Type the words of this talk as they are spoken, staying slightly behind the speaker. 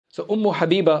So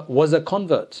Habiba was a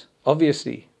convert,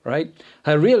 obviously, right?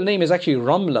 Her real name is actually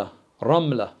Ramla,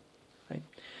 right?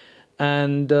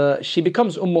 And she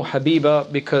becomes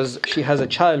Habiba because she has a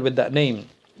child with that name.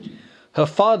 Her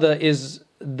father is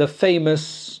the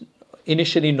famous,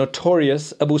 initially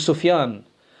notorious Abu Sufyan.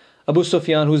 Abu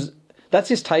Sufyan, that's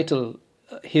his title.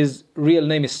 His real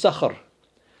name is Sakhr.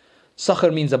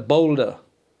 Sakhr means a boulder,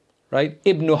 right?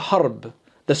 Ibn Harb,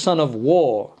 the son of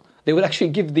war. They would actually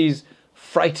give these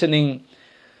frightening,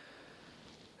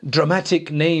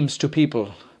 dramatic names to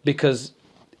people because,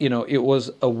 it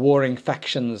was a warring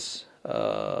factions,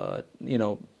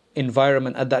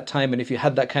 environment at that time. And if you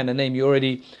had that kind of name, you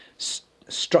already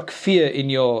struck fear in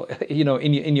your,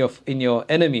 in your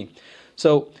enemy.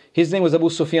 So his name was Abu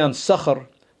Sufyan Sakhr,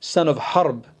 son of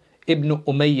Harb, Ibn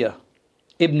Umayyah,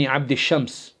 Ibn Abd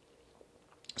Shams.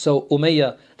 So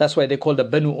Umayyah, that's why they call the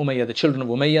Banu Umayyah, the children of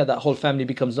Umayyah. That whole family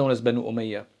becomes known as Banu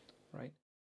Umayyah, right?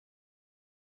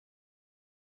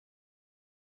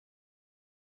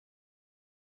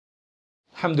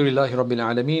 Alhamdulillahi Rabbil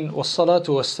Alameen,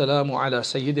 wassalatu wassalamu ala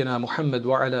Sayyidina Muhammad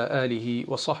wa ala alihi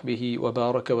wa sahbihi wa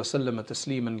baraka wa sallama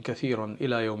tasliman kathiran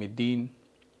ila yawmiddin,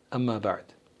 amma ba'd.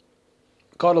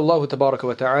 قال الله تبارك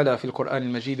وتعالى في القرآن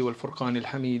المجيد والفرقان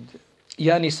الحميد: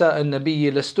 يا نساء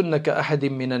النبي لستن كأحد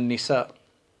من النساء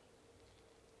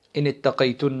إن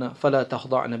اتقيتن فلا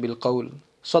تخضعن بالقول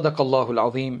صدق الله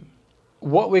العظيم.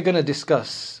 What we're going to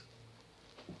discuss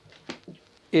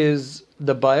is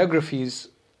the biographies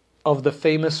of the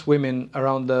famous women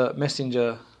around the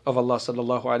Messenger of Allah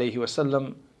sallallahu alaihi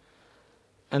wasallam,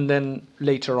 and then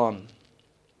later on.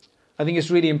 I think it's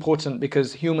really important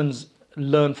because humans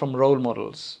learn from role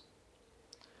models.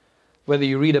 Whether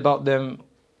you read about them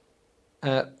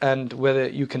and whether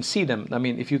you can see them. I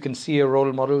mean, if you can see a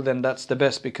role model, then that's the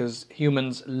best, because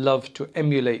humans love to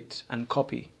emulate and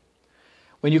copy.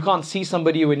 When you can't see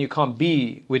somebody, when you can't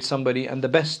be with somebody, and the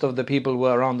best of the people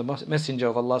were around the Messenger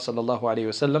of Allah sallallahu alaihi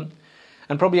wasallam,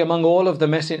 and probably among all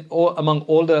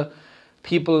the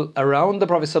people around the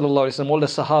Prophet sallallahu alaihi wasallam, all the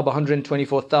Sahaba,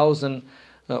 124,000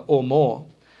 or more,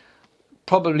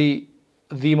 probably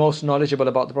the most knowledgeable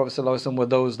about the Prophet sallallahu alaihi wasallam were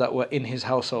those that were in his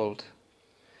household.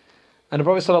 And the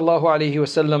Prophet sallallahu alaihi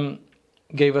wasallam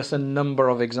gave us a number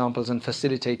of examples and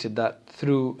facilitated that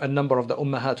through a number of the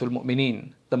Ummahatul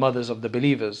Mu'mineen, the mothers of the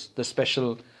believers, the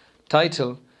special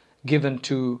title given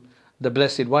to the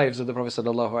blessed wives of the Prophet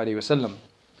sallallahu alaihi wasallam.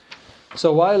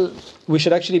 So while we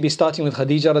should actually be starting with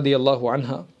Khadija radiyallahu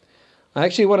anha, I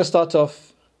actually want to start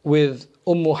off with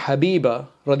Habiba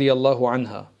radiyallahu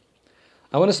anha.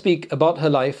 I want to speak about her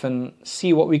life and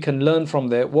see what we can learn from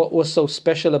there, what was so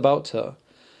special about her.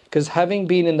 Because having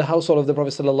been in the household of the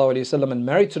Prophet ﷺ and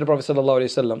married to the Prophet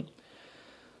ﷺ,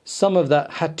 some of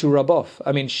that had to rub off.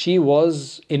 I mean, she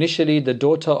was initially the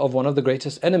daughter of one of the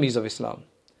greatest enemies of Islam.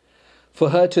 For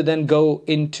her to then go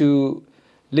into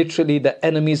literally the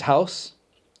enemy's house,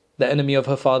 the enemy of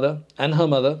her father and her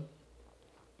mother,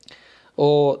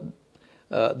 or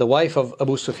the wife of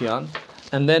Abu Sufyan,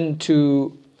 and then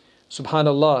to,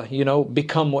 subhanallah,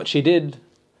 become what she did,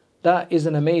 that is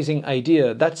an amazing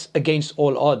idea. That's against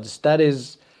all odds. That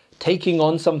is taking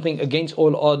on something against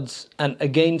all odds and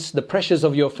against the pressures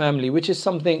of your family, which is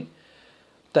something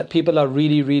that people are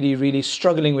really, really, really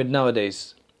struggling with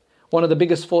nowadays. One of the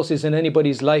biggest forces in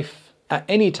anybody's life at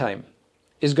any time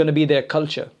is going to be their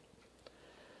culture.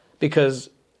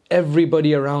 Because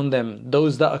everybody around them,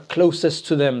 those that are closest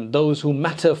to them, those who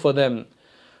matter for them,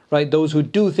 right? Those who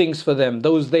do things for them,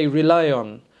 those they rely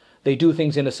on, they do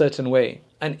things in a certain way.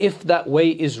 And if that way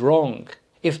is wrong,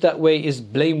 if that way is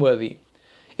blameworthy,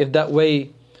 if that way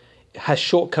has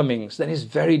shortcomings, then it's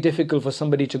very difficult for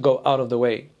somebody to go out of the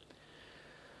way.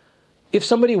 If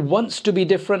somebody wants to be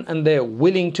different and they're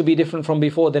willing to be different from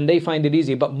before, then they find it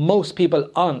easy. But most people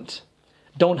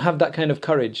don't have that kind of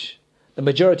courage. The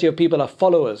majority of people are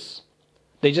followers.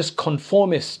 They're just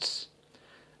conformists.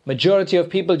 Majority of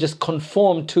people just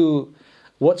conform to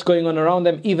what's going on around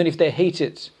them, even if they hate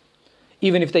it,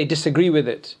 even if they disagree with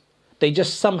it. They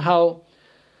just somehow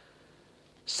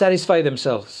satisfy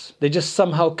themselves. They just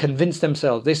somehow convince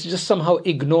themselves. They just somehow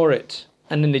ignore it.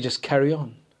 And then they just carry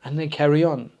on. And they carry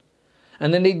on.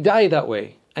 And then they die that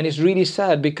way. And it's really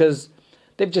sad because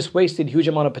they've just wasted a huge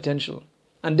amount of potential.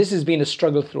 And this has been a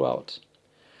struggle throughout.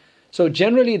 So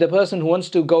generally the person who wants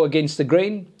to go against the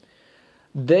grain,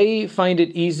 they find it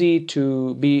easy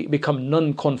to become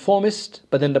non-conformist,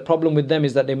 but then the problem with them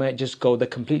is that they might just go the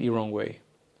completely wrong way.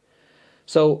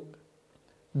 So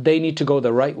they need to go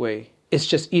the right way. It's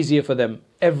just easier for them.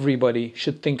 Everybody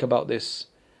should think about this.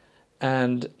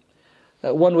 And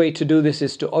one way to do this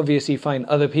is to obviously find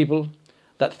other people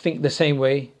that think the same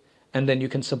way and then you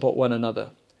can support one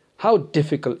another. How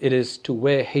difficult it is to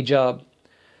wear hijab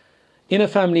in a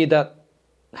family that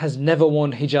has never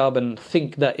worn hijab and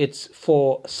think that it's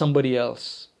for somebody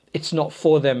else. It's not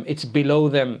for them, it's below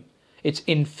them, it's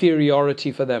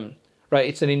inferiority for them, right?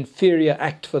 It's an inferior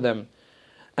act for them,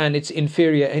 and it's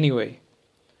inferior anyway,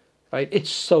 right? It's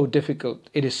so difficult,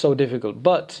 it is so difficult.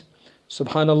 But,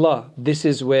 subhanallah, this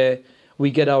is where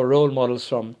we get our role models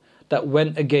from, that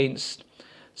went against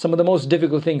some of the most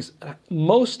difficult things.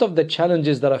 Most of the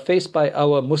challenges that are faced by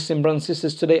our Muslim brothers and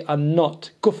sisters today are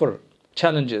not kufr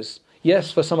challenges.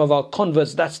 Yes, for some of our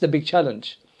converts, that's the big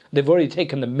challenge. They've already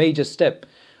taken the major step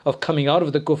of coming out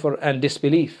of the kufr and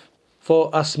disbelief.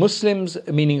 For us Muslims,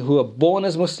 meaning who are born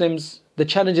as Muslims, the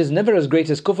challenge is never as great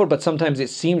as kufr, but sometimes it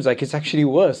seems like it's actually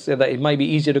worse, that it might be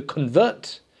easier to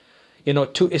convert,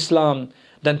 to Islam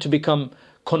than to become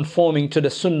conforming to the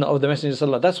sunnah of the Messenger of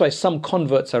Allah. That's why some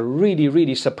converts are really,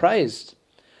 really surprised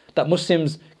that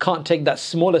Muslims can't take that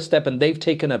smaller step and they've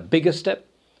taken a bigger step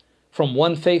from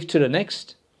one faith to the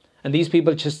next. And these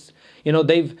people just,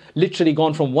 they've literally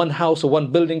gone from one house or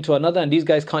one building to another, and these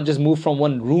guys can't just move from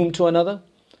one room to another,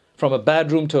 from a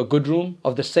bad room to a good room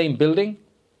of the same building,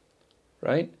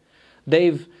 right?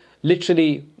 They've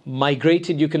literally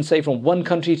migrated, you can say, from one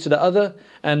country to the other,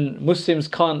 and Muslims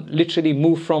can't literally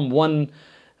move from one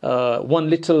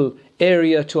little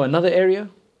area to another area,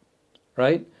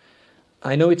 right?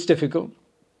 I know it's difficult,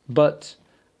 but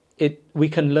we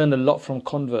can learn a lot from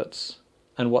converts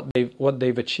and what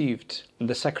they've achieved and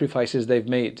the sacrifices they've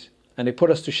made, and they put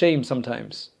us to shame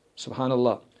sometimes.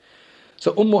 Subhanallah.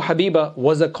 So Habiba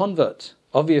was a convert,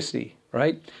 obviously,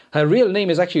 right? Her real name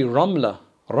is actually Ramla,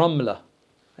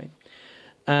 right?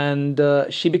 And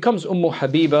she becomes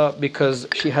Habiba because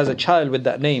she has a child with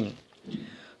that name.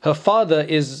 Her father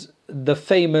is the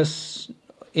famous,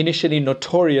 initially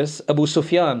notorious Abu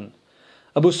Sufyan.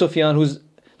 Abu Sufyan,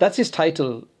 that's his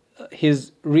title.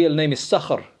 His real name is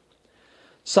Sakhr.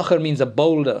 Sakhr means a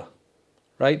boulder,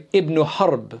 right? Ibn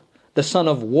Harb, the son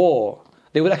of war.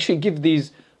 They would actually give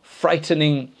these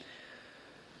frightening,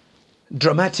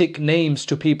 dramatic names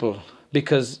to people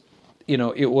because,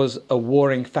 it was a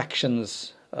warring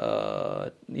factions,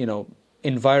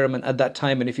 environment at that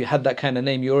time. And if you had that kind of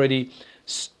name, you already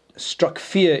struck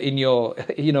fear in your,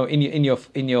 in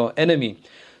your enemy.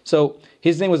 So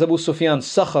his name was Abu Sufyan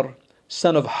Sakhr,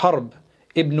 son of Harb,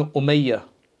 Ibn Umayyah,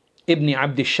 Ibn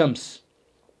Abd Shams.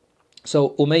 So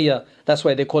Umayyah, that's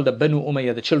why they call the Banu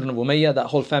Umayyah, the children of Umayyah. That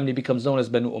whole family becomes known as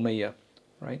Banu Umayyah,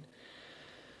 right?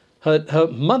 Her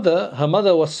mother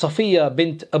was Safiya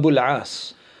bint Abu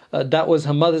al-As. That was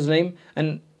her mother's name.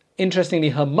 And interestingly,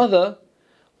 her mother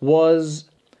was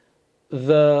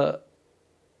the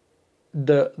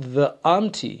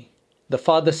auntie, the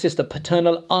father, sister,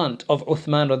 paternal aunt of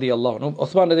Uthman radiallahu anhu.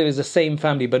 Uthman radiallahu is the same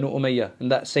family, Banu Umayyah, in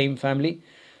that same family.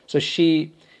 So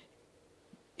she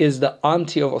is the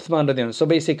auntie of Uthman radiallahu anhu. So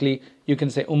basically, you can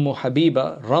say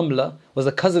Habiba, Ramla, was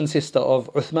a cousin sister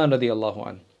of Uthman radiallahu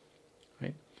anhu.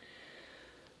 Right?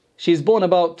 She's born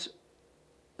about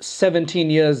 17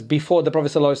 years before the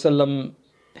Prophet ﷺ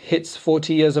hits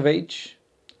 40 years of age.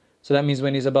 So that means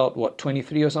when he's about,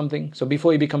 23 or something. So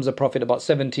before he becomes a prophet, about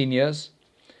 17 years.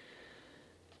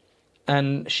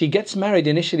 And she gets married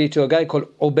initially to a guy called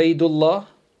Ubaidullah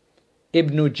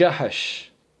ibn Jahash.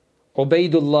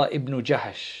 Ubaidullah ibn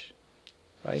Jahash.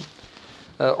 Right?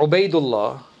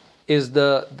 Ubaidullah is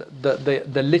the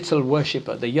little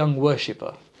worshipper, the young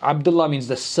worshipper. Abdullah means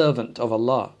the servant of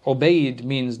Allah. Ubaid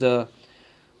means the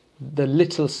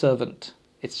little servant.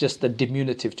 It's just the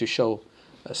diminutive to show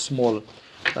a small.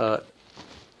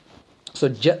 So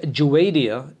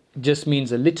Juwaydiya just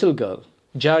means a little girl.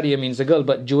 Jariya means a girl,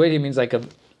 but Juwaydiya means like a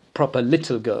proper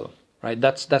little girl, right?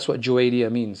 That's what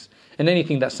Juwaydiya means. And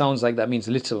anything that sounds like that means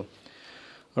little.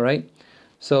 All right?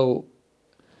 So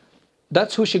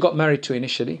that's who she got married to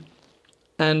initially.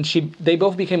 And they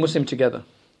both became Muslim together.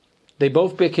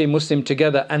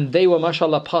 And they were,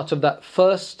 mashallah, part of that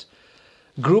first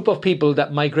group of people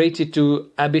that migrated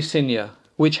to Abyssinia,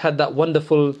 which had that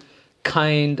wonderful,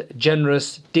 kind,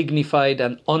 generous, dignified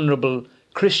and honorable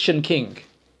Christian king.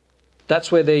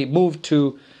 That's where they moved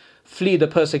to flee the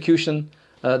persecution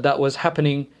that was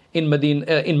happening in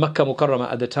Makkah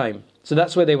Mukarramah at the time. So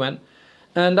that's where they went.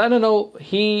 And I don't know,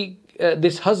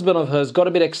 this husband of hers got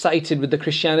a bit excited with the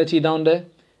Christianity down there,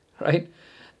 right?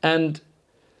 And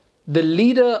the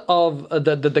leader of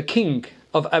the king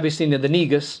of Abyssinia, the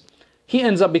Negus, he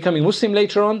ends up becoming Muslim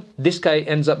later on. This guy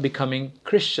ends up becoming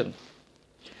Christian.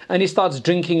 And he starts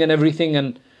drinking and everything.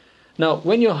 And now,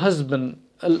 when your husband,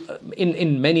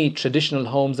 in many traditional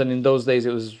homes, and in those days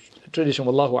it was tradition,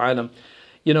 wallahu alam,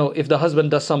 if the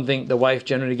husband does something, the wife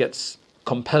generally gets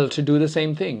compelled to do the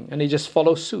same thing, and he just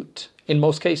follows suit in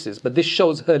most cases. But this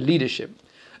shows her leadership.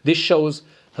 This shows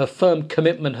her firm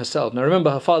commitment herself. Now remember,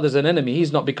 her father's an enemy.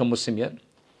 He's not become Muslim yet.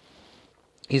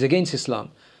 He's against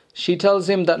Islam. She tells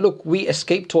him that, look, we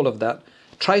escaped all of that.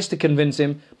 Tries to convince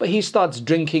him, but he starts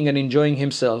drinking and enjoying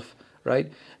himself,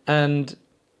 right? And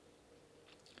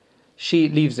she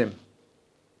leaves him,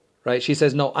 right? She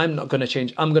says, no, I'm not going to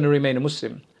change. I'm going to remain a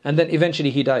Muslim. And then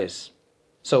eventually he dies.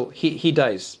 So he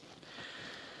dies.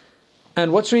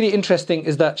 And what's really interesting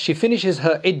is that she finishes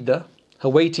her iddah, her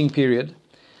waiting period,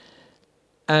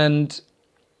 and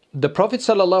the Prophet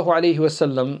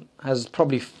ﷺ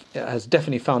has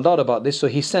definitely found out about this. So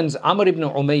he sends Amr ibn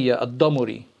Umayyah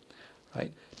ad-Damuri,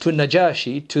 right, to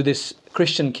Najashi, to this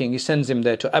Christian king. He sends him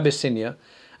there to Abyssinia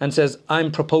and says,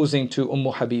 I'm proposing to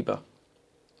Habiba,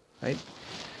 right?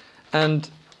 And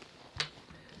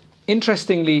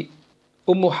interestingly,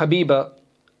 Habiba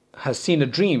has seen a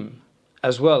dream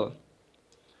as well,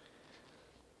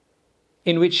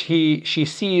 in which she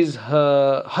sees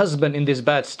her husband in this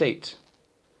bad state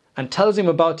and tells him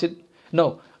about it.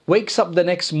 No, wakes up the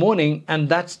next morning, and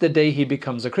that's the day he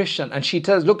becomes a Christian. And she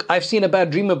tells, look, I've seen a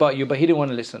bad dream about you, but he didn't want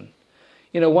to listen.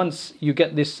 Once you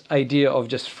get this idea of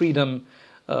just freedom,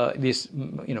 this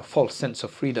false sense of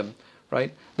freedom,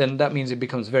 right, then that means it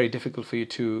becomes very difficult for you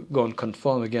to go and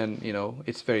conform again.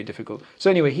 It's very difficult. So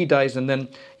anyway, he dies, and then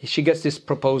she gets this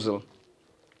proposal.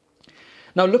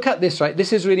 Now look at this, right?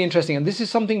 This is really interesting, and this is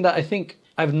something that I think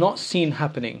I've not seen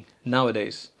happening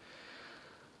nowadays.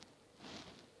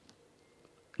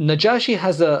 Najashi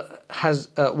has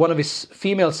one of his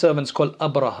female servants called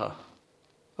Abraha.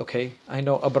 Okay, I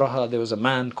know Abraha, there was a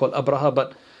man called Abraha,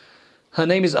 but her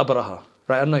name is Abraha,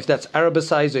 right? I don't know if that's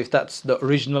Arabicized or if that's the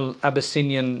original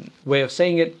Abyssinian way of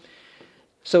saying it.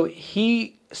 So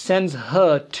he sends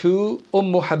her to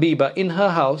Habiba in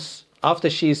her house after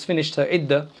she's finished her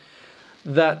iddah,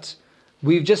 that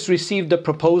we've just received a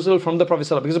proposal from the Prophet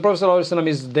ﷺ, because the Prophet ﷺ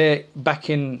is there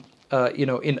back in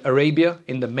in Arabia,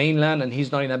 in the mainland, and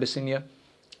he's not in Abyssinia,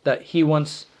 that he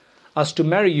wants us to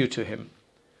marry you to him.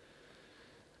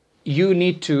 You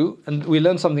need to, and we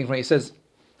learn something from it. He says,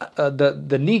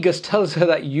 the Negus tells her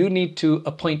that you need to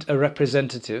appoint a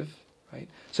representative, right?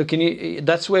 So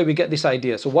that's where we get this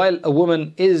idea. So while a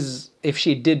woman is, if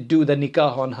she did do the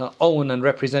nikah on her own and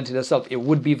represented herself, it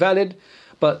would be valid,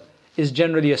 but is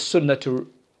generally a sunnah to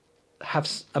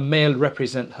have a male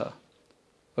represent her.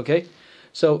 Okay?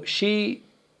 So she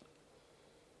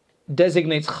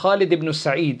designates Khalid ibn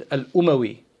Sa'id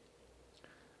al-Umawi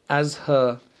as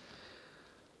her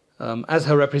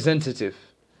representative.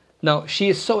 Now she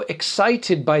is so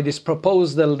excited by this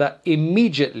proposal that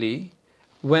immediately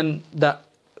when that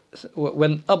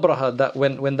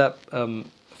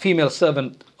female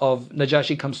servant of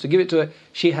Najashi comes to give it to her,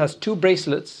 she has 2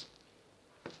 bracelets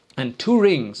and 2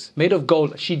 rings made of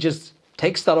gold. She just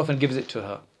takes that off and gives it to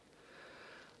her.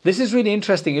 This is really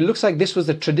interesting. It looks like this was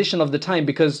the tradition of the time,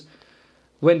 because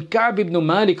when Ka'b ibn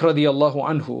Malik radiyallahu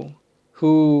anhu,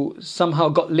 who somehow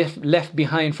got left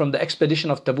behind from the expedition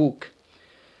of Tabuk,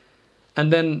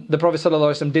 and then the Prophet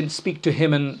ﷺ didn't speak to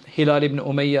him and Hilal ibn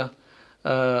Umayyah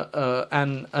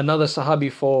and another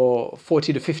Sahabi for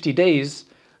 40 to 50 days,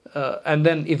 and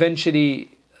then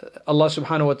eventually Allah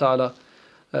subhanahu wa ta'ala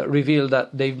revealed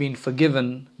that they've been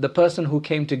forgiven. The person who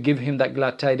came to give him that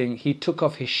glad tiding, he took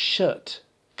off his shirt.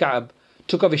 Ka'b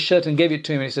took off his shirt and gave it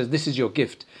to him, and he says, this is your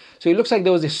gift. So it looks like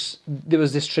there was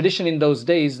this tradition in those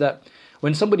days that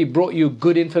when somebody brought you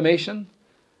good information,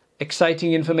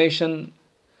 exciting information,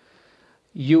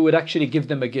 you would actually give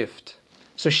them a gift.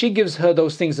 So she gives her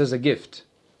those things as a gift.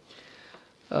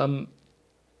 Then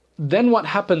what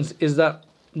happens is that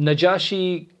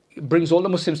Najashi brings all the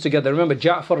Muslims together. Remember,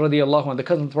 Ja'far radiallahu anhu, the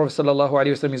cousin of the Prophet sallallahu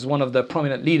alaihi wasallam, is one of the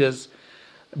prominent leaders.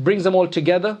 Brings them all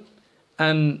together,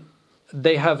 and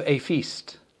they have a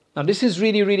feast. Now this is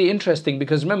really, really interesting,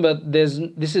 because remember,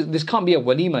 this can't be a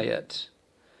walima yet,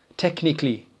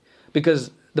 technically,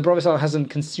 because the Prophet ﷺ hasn't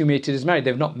consummated his marriage.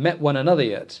 They've not met one another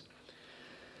yet.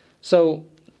 So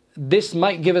this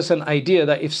might give us an idea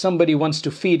that if somebody wants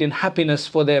to feed in happiness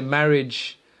for their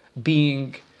marriage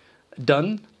being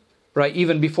done, right,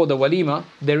 even before the walima,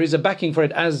 there is a backing for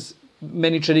it, as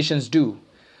many traditions do.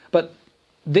 But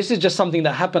this is just something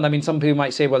that happened. I mean, some people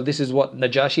might say, well, this is what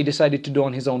Najashi decided to do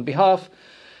on his own behalf.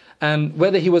 And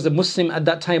whether he was a Muslim at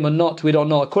that time or not, we don't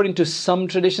know. According to some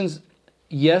traditions,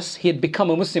 yes, he had become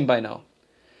a Muslim by now.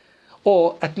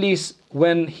 Or at least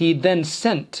when he then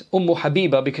sent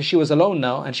Habiba, because she was alone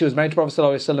now, and she was married to Prophet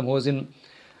ﷺ, who was in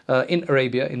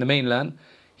Arabia, in the mainland,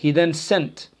 he then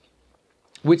sent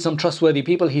with some trustworthy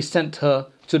people, he sent her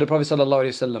to the Prophet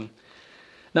ﷺ.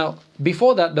 Now,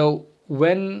 before that though,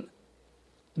 when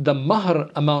the mahr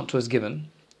amount was given,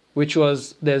 which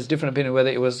was, there's different opinion whether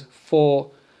it was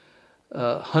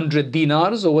 400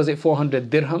 dinars or was it 400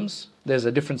 dirhams. There's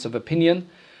a difference of opinion.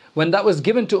 When that was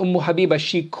given to Habiba,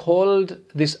 she called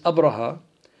this Abraha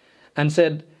and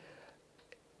said,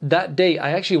 that day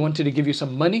I actually wanted to give you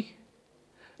some money,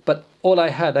 but all I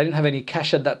didn't have any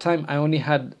cash at that time. I only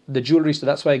had the jewelry, so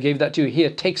that's why I gave that to you. Here,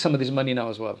 take some of this money now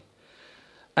as well.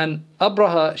 And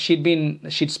Abraha,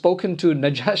 she'd spoken to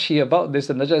Najashi about this,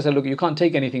 and Najashi said, look, you can't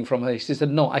take anything from her. She said,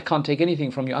 no, I can't take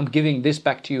anything from you. I'm giving this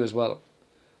back to you as well.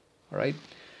 All right.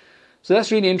 So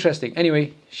that's really interesting.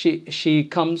 Anyway, she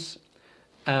comes,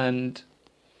 and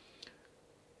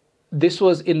this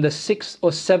was in the 6th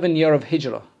or 7th year of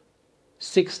Hijrah.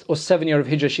 6th or 7th year of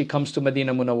Hijrah, she comes to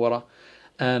Medina Munawwara.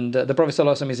 And the Prophet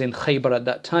ﷺ is in Khaybar at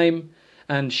that time.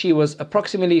 And she was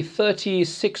approximately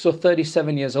 36 or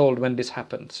 37 years old when this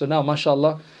happened. So now,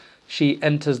 mashallah, she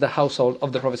enters the household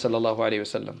of the Prophet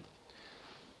ﷺ.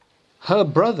 Her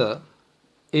brother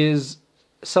is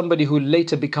somebody who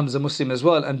later becomes a Muslim as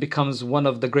well and becomes one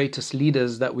of the greatest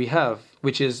leaders that we have,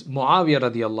 which is Muawiyah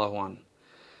radiallahu anh,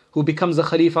 who becomes a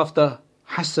Khalif after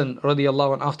Hassan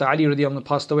radiallahu anh, after Ali radiallahu anh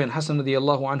passed away, and Hassan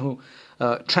radiallahu anhu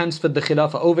transferred the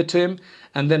Khilafah over to him.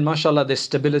 And then mashallah, there's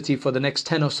stability for the next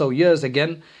 10 or so years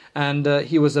again. And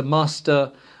he was a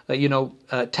master,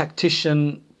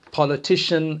 tactician,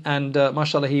 politician, and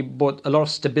mashallah, he brought a lot of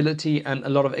stability and a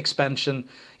lot of expansion,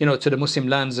 to the Muslim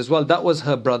lands as well. That was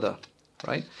her brother,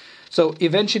 right? So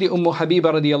eventually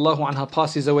Habiba radiallahu anha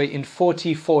passes away in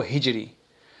 44 Hijri,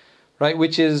 right?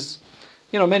 Which is,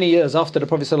 many years after the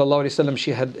Prophet sallallahu alaihi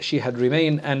wasallam she had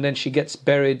remained, and then she gets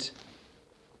buried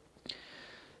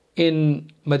in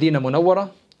Medina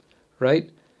Munawwara, right?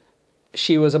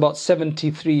 She was about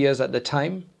 73 years at the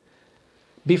time.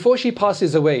 Before she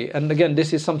passes away, and again,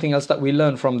 this is something else that we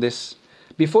learn from this.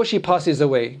 Before she passes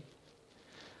away,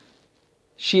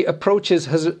 she approaches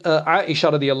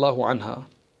Aisha radiallahu anha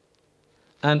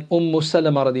and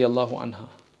Salama radiallahu anha.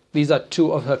 These are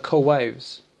two of her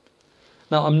co-wives.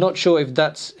 Now, I'm not sure if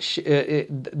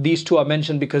these two are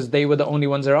mentioned because they were the only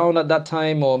ones around at that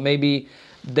time, or maybe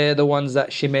they're the ones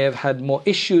that she may have had more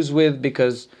issues with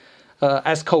because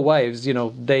as co-wives,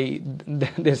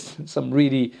 there's some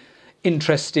really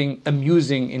interesting,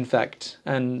 amusing, in fact.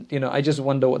 And, I just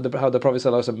wonder how the Prophet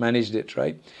ﷺ managed it,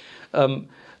 right?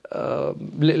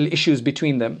 Little issues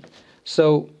between them.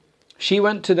 So she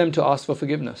went to them to ask for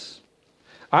forgiveness.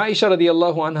 Aisha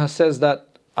radiallahu anha says that,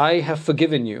 I have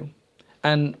forgiven you,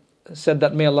 and said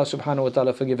that may Allah subhanahu wa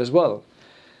ta'ala forgive as well.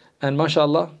 And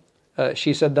mashallah,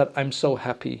 she said that I'm so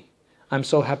happy. I'm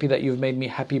so happy that you've made me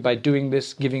happy by doing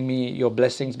this, giving me your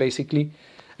blessings basically.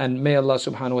 And may Allah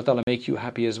subhanahu wa ta'ala make you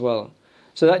happy as well.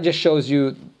 So that just shows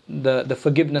you the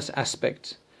forgiveness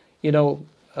aspect.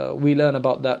 We learn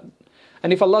about that.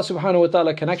 And if Allah subhanahu wa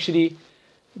ta'ala can actually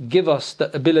give us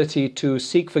the ability to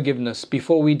seek forgiveness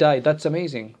before we die, that's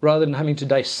amazing. Rather than having to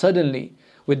die suddenly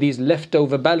with these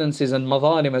leftover balances and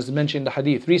madhalim, as mentioned in the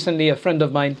hadith. Recently, a friend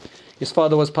of mine, his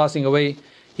father was passing away.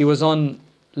 He was on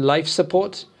life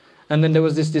support, and then there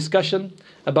was this discussion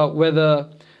about whether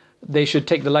they should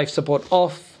take the life support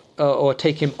off or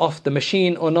take him off the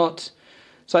machine or not.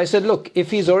 So I said, look,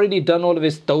 if he's already done all of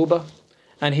his tawbah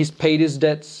and he's paid his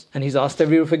debts and he's asked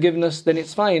every forgiveness, then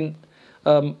it's fine.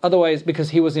 Otherwise,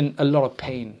 because he was in a lot of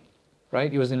pain,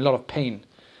 right? He was in a lot of pain.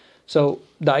 So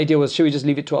the idea was, should we just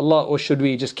leave it to Allah, or should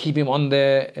we just keep him on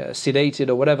there, sedated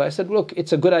or whatever? I said, look,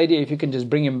 it's a good idea if you can just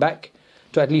bring him back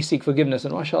to at least seek forgiveness.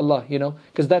 And mashallah,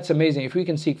 because that's amazing. If we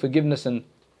can seek forgiveness and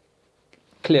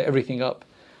clear everything up,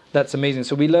 that's amazing.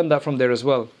 So we learned that from there as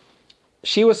well.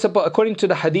 She was, according to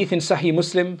the hadith in Sahih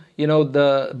Muslim,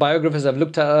 the biographers have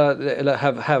looked at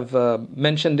have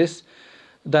mentioned this,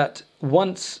 that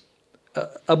once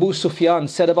Abu Sufyan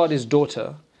said about his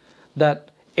daughter that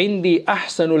Indi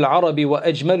ahsanul Arabi wa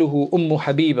ajmaluhu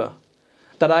Habiba,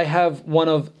 that I have one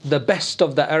of the best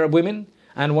of the Arab women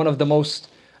and one of the most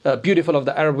beautiful of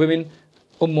the Arab women,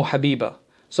 Habiba.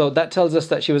 So that tells us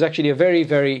that she was actually a very,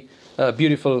 very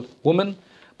beautiful woman.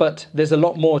 But there's a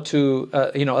lot more to,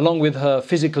 along with her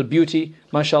physical beauty,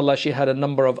 mashallah, she had a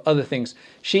number of other things.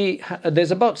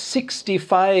 There's about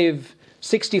 65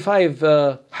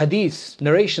 hadiths,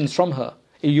 narrations from her.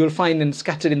 You'll find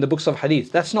scattered in the books of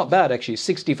hadith. That's not bad actually.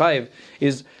 65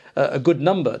 is a good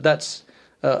number. That's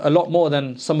a lot more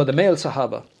than some of the male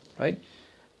Sahaba, right?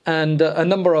 And a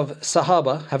number of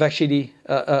Sahaba have actually,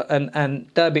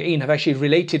 and Tabi'een have actually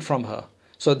related from her.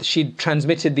 So she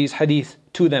transmitted these hadith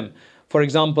to them. For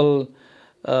example,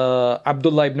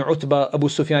 Abdullah ibn Utbah, Abu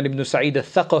Sufyan ibn Sa'id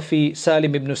al-Thaqafi,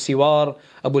 Salim ibn Siwar,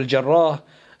 Abu al-Jarrah,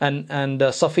 and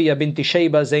Safiya binti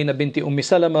Shayba, Zainab binti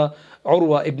Salama,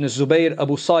 Urwa ibn Zubayr,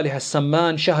 Abu Salih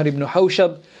al-Samman, Shahr ibn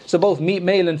Hawshab. So both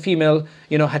male and female,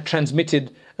 had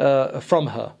transmitted from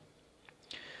her.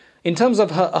 In terms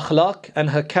of her akhlaq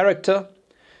and her character,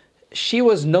 she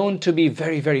was known to be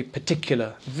very, very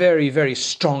particular, very, very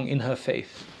strong in her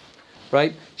faith.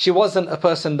 Right? She wasn't a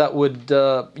person that would,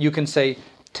 you can say,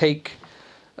 take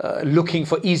looking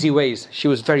for easy ways. She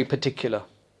was very particular.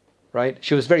 Right?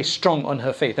 She was very strong on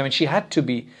her faith. I mean, she had to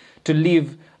be, to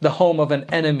leave the home of an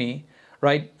enemy,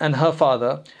 right, and her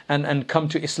father, and come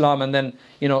to Islam. And then,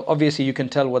 obviously you can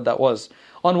tell what that was.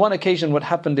 On one occasion, what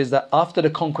happened is that after the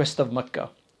conquest of Mecca,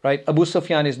 right, Abu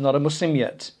Sufyan is not a Muslim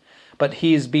yet, but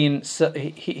he's been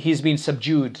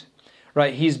subdued,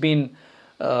 right? He's basically,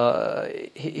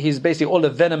 all the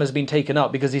venom has been taken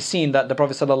out, because he's seen that the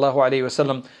Prophet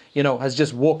ﷺ, has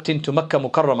just walked into Makkah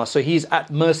Mukarramah, so he's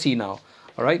at mercy now.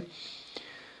 All right.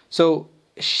 So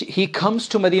he comes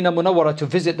to Medina Munawwara to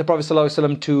visit the Prophet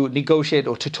ﷺ, to negotiate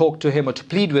or to talk to him or to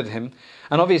plead with him,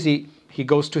 and obviously he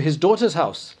goes to his daughter's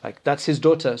house. Like, that's his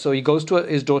daughter, so he goes to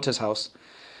his daughter's house.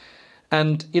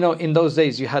 And in those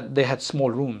days they had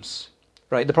small rooms,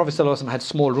 right? The Prophet ﷺ had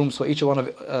small rooms for each one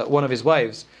of his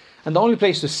wives, and the only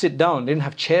place to sit down, they didn't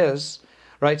have chairs,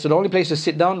 right? So the only place to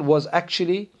sit down was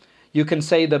actually, you can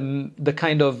say, the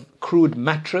kind of crude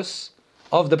mattress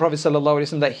of the Prophet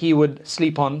ﷺ that he would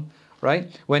sleep on,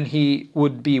 right, when he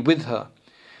would be with her.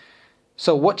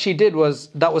 So what she did was,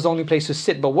 that was the only place to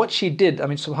sit. But what she did, I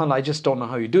mean, subhanAllah, I just don't know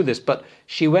how you do this, but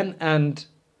she went and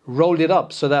rolled it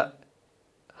up so that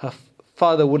her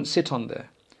father wouldn't sit on there.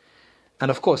 And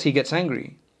of course he gets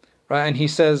angry, right? And he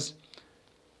says,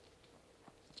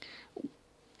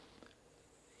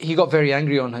 he got very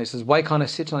angry on her. He says, why can't I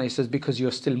sit on it? He says, because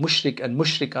you're still mushrik, and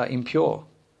mushrik are impure.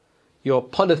 You're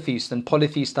polytheist, and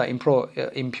polytheists are impure.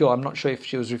 I'm not sure if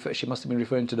she must have been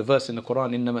referring to the verse in the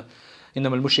Quran, إِنَّمَا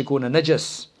الْمُشْرِكُونَ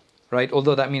نَجَسٌ, right?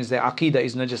 Although that means their aqidah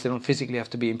is najas, they don't physically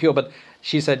have to be impure. But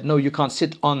she said, no, you can't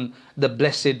sit on the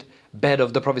blessed bed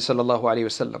of the Prophet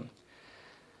ﷺ.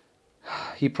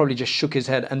 He probably just shook his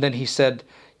head, and then he said,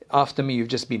 after me, you've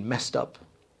just been messed up,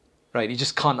 right? He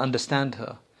just can't understand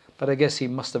her. But I guess he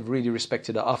must have really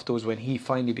respected her afterwards when he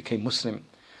finally became Muslim.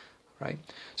 Right?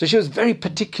 So she was very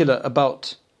particular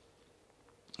about,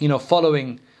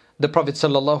 following the Prophet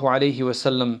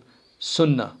ﷺ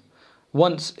sunnah.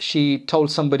 Once she told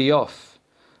somebody off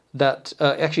that,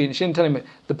 actually she didn't tell him,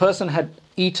 the person had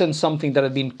eaten something that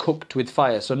had been cooked with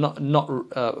fire. So not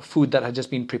food that had just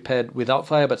been prepared without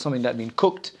fire, but something that had been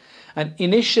cooked. And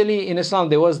initially in Islam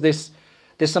there's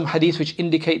some hadith which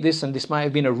indicate this, and this might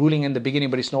have been a ruling in the beginning,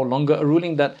 but it's no longer a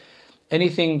ruling, that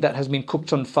anything that has been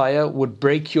cooked on fire would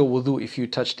break your wudu if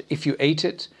you ate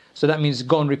it. So that means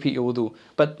go and repeat your wudu.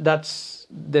 But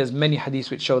there's many hadiths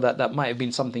which show that might have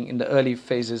been something in the early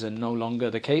phases and no longer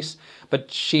the case. But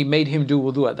she made him do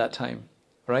wudu at that time,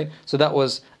 right? So that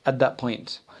was at that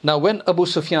point. Now when Abu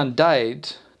Sufyan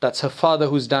died, that's her father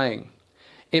who's dying,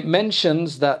 it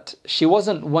mentions that she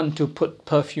wasn't one to put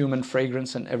perfume and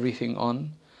fragrance and everything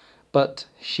on, but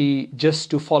she,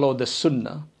 just to follow the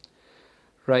sunnah,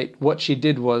 right, what she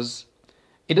did was,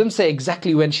 it doesn't say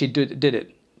exactly when she did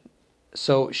it.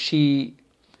 So she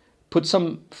put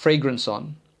some fragrance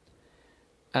on,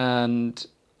 and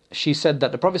she said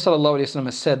that the Prophet ﷺ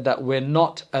has said that we're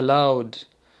not allowed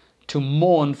to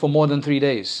mourn for more than 3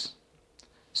 days.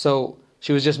 So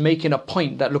she was just making a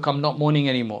point that, look, I'm not mourning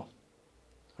anymore.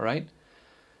 All right?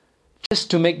 Just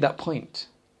to make that point,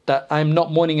 that I'm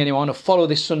not mourning anymore. I want to follow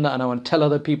this sunnah and I want to tell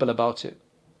other people about it.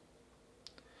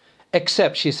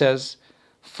 Except, she says,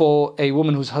 for a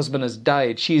woman whose husband has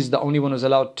died, she's the only one who's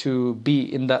allowed to be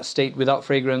in that state without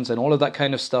fragrance and all of that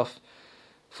kind of stuff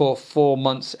for 4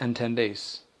 months and 10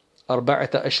 days. أَرْبَعَةَ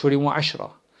أَشْهُرٍ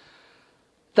وَعَشْرًا.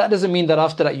 That doesn't mean that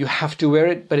after that you have to wear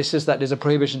it, but it's just that there's a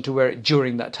prohibition to wear it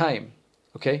during that time.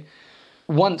 Okay?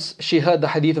 Once she heard the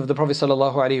hadith of the Prophet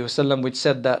ﷺ which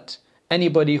said that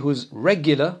anybody who's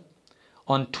regular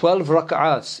on 12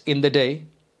 rak'ats in the day,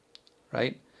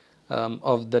 right,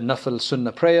 of the Nafil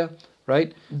Sunnah prayer,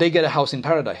 right, they get a house in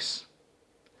paradise.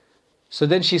 So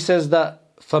then she says that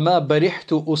فَمَا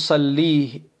بَرِحْتُ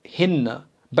أُصَلِّيهِنَّ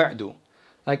بَعْدُ.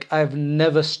 Like, I've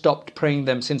never stopped praying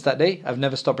them since that day. I've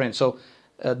never stopped praying. So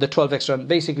the 12 extra,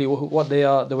 basically what they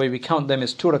are, the way we count them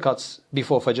is 2 rakats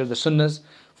before Fajr, the Sunnahs,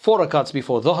 4 rakats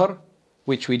before Dhuhr,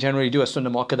 which we generally do as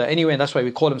Sunnah Mu'akkada anyway, and that's why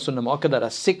we call them Sunnah Mu'akkada.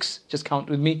 That's 6, just count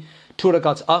with me. 2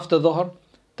 rakats after Dhuhr,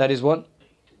 that is 1.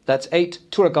 That's 8.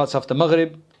 2 rakats after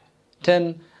Maghrib,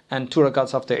 10. And 2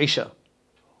 rakats after Isha,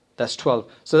 That's 12.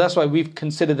 So that's why we've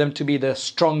considered them to be the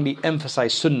strongly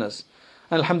emphasized sunnahs.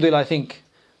 And alhamdulillah, I think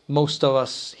most of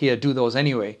us here do those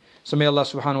anyway. So may Allah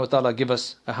subhanahu wa ta'ala give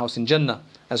us a house in Jannah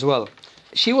as well.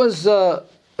 She was a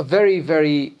very,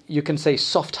 very, you can say,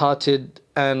 soft-hearted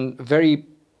and very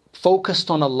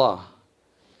focused on Allah,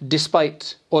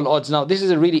 despite all odds. Now, this is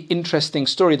a really interesting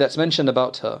story that's mentioned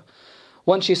about her.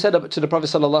 Once she said to the Prophet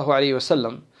sallallahu alaihi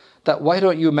wasallam that, why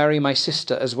don't you marry my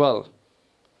sister as well?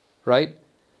 Right?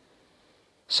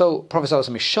 So Prophet sallallahu alaihi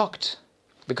wasallam is shocked,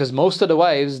 because most of the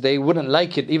wives, they wouldn't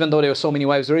like it, even though there were so many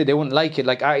wives already, they wouldn't like it.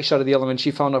 Like Aisha radiallahu anha, when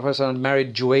she found out her son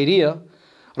married Juwayriyah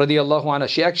radiallahu anha,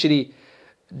 she actually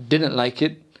didn't like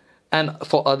it. And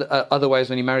for other wives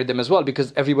when he married them as well,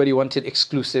 because everybody wanted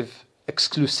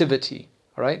exclusivity.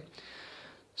 Right?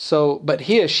 So, but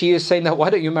here she is saying that, why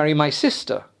don't you marry my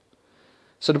sister?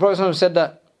 So the Prophet said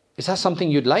that, is that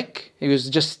something you'd like? He was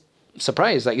just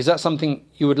surprised, like, is that something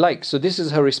you would like? So this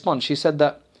is her response. She said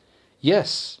that,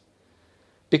 yes,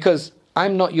 because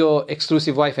I'm not your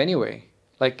exclusive wife anyway.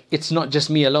 Like, it's not just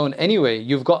me alone anyway.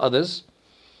 You've got others.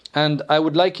 And I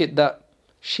would like it that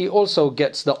she also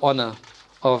gets the honor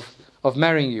of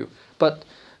marrying you. But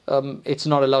it's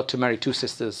not allowed to marry two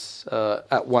sisters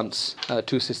at once. It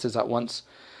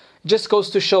just goes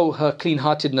to show her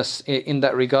clean-heartedness in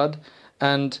that regard.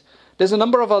 And there's a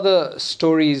number of other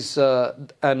stories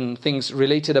and things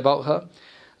related about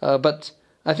her. But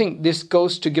I think this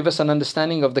goes to give us an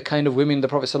understanding of the kind of women the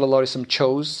Prophet ﷺ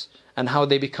chose, and how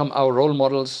they become our role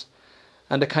models,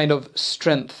 and the kind of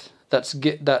strength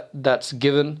that's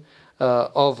given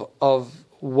of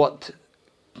what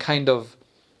kind of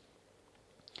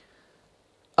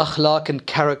akhlaq and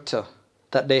character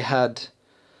that they had,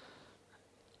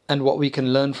 and what we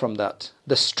can learn from that.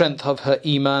 The strength of her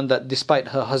iman, that despite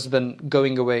her husband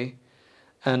going away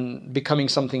and becoming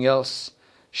something else,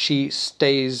 she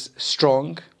stays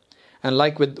strong. And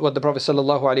like with what the Prophet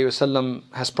ﷺ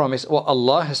has promised, what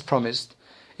Allah has promised,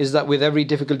 is that with every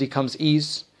difficulty comes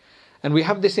ease. And we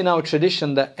have this in our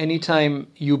tradition, that anytime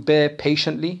you bear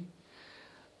patiently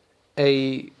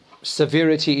a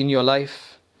severity in your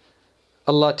life,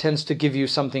 Allah tends to give you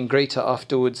something greater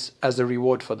afterwards as a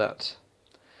reward for that.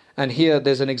 And here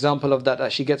there's an example of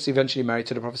that she gets eventually married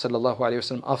to the Prophet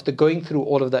ﷺ after going through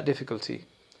all of that difficulty.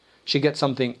 She gets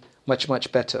something much,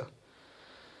 much better.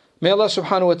 May Allah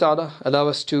subhanahu wa ta'ala allow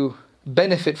us to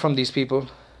benefit from these people,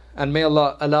 and may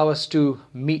Allah allow us to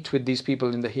meet with these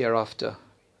people in the hereafter.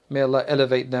 May Allah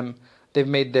elevate them. They've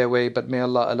made their way, but may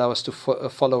Allah allow us to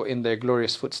follow in their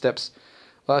glorious footsteps.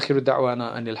 وآخر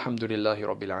دعوانا أن الحمد لله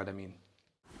رب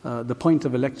العالمين. The point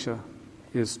of a lecture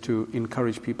is to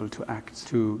encourage people to act,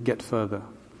 to get further,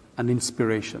 an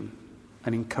inspiration,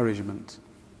 an encouragement,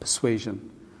 persuasion.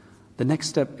 The next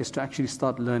step is to actually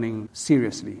start learning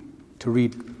seriously, to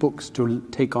read books, to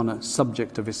take on a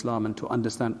subject of Islam and to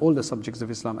understand all the subjects of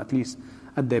Islam, at least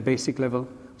at their basic level,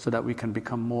 so that we can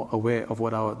become more aware of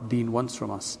what our deen wants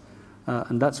from us.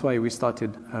 And that's why we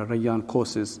started Rayyan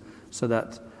courses, so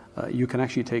that you can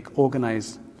actually take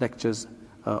organized lectures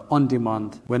on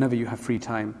demand whenever you have free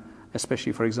time,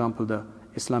 especially, for example, the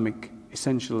Islamic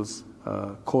Essentials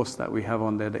course that we have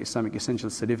on there, the Islamic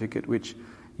Essentials Certificate, which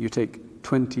you take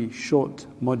 20 short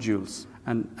modules,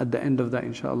 and at the end of that,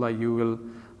 inshallah, you will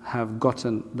have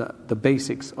gotten the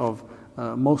basics of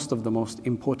most of the most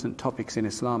important topics in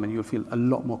Islam, and you'll feel a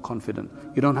lot more confident.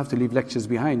 You don't have to leave lectures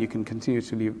behind. You can continue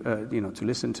to leave, to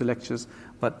listen to lectures,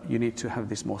 but you need to have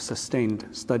this more sustained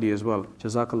study as well.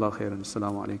 Jazakallah khairan.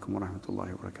 Assalamu alaikum wa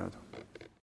rahmatullahi wa barakatuh.